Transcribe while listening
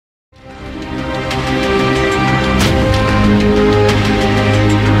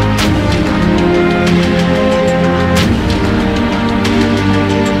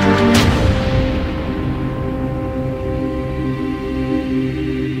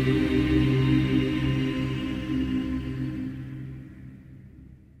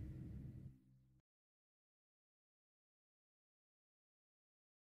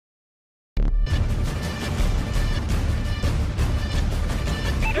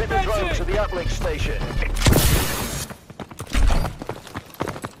drone to the uplink station.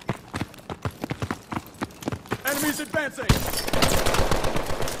 Enemies advancing!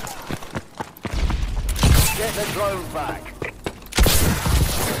 Get the drone back.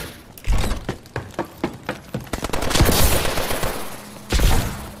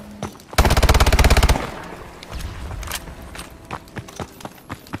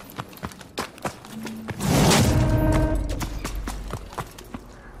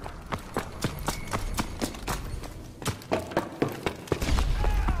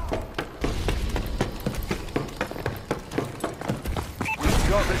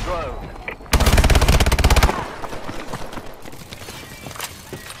 Got the drone.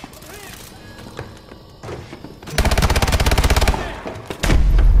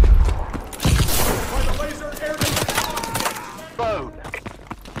 Drone.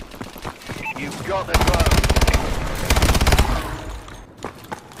 You've got the drone.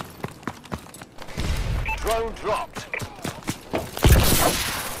 Drone dropped.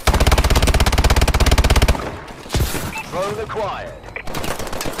 Drone acquired.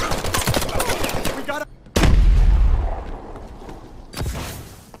 We got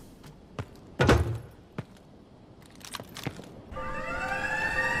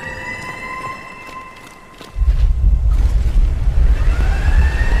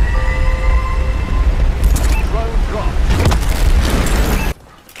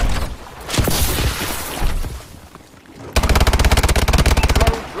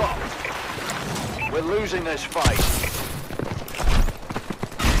We're losing this fight.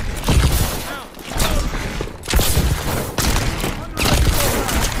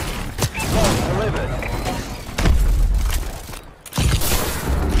 Drone delivered.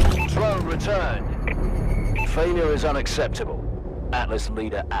 Drone returned. Failure is unacceptable. Atlas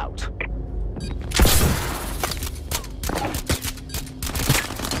leader out.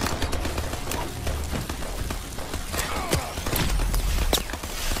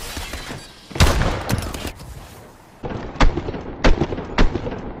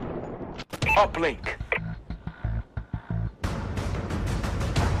 Uplink.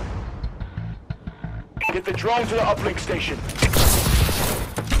 Get the drone to the uplink station.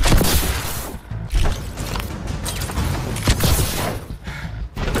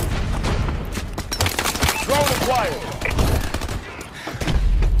 Drone acquired.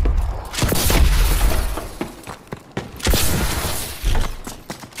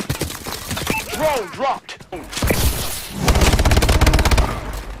 Drone dropped.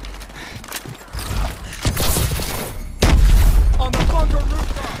 on the bunker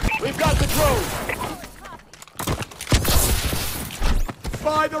rooftop! We've got the drone.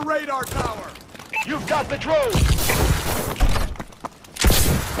 By the radar tower! You've got the drone.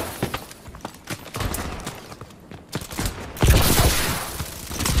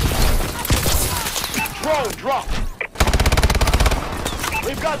 Drone dropped.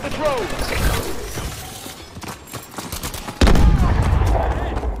 We've got the drone.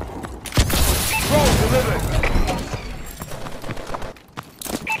 Drone delivered.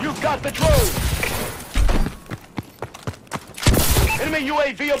 You've got the drone. Enemy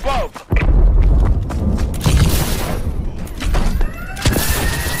UAV above.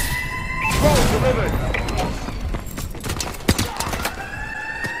 Drone delivered.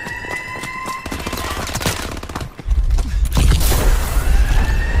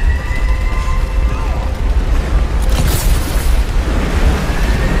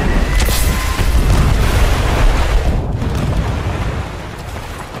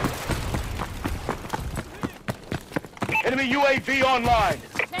 Enemy UAV online.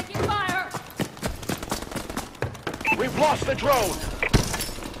 Taking fire! We've lost the drone.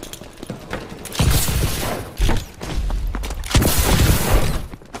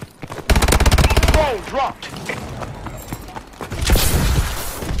 Drone dropped.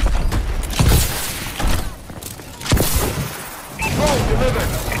 Drone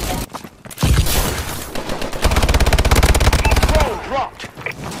delivered. Drone dropped.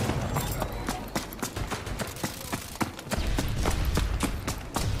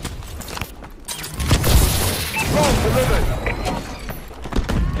 Drone delivered.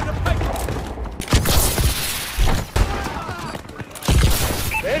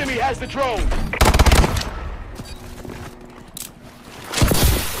 The enemy has the drone.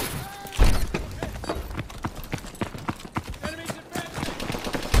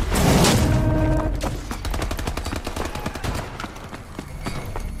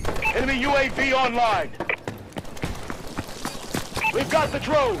 Enemy UAV online. We've got the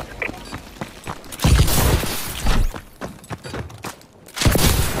drone.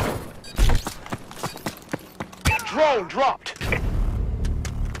 Drone dropped.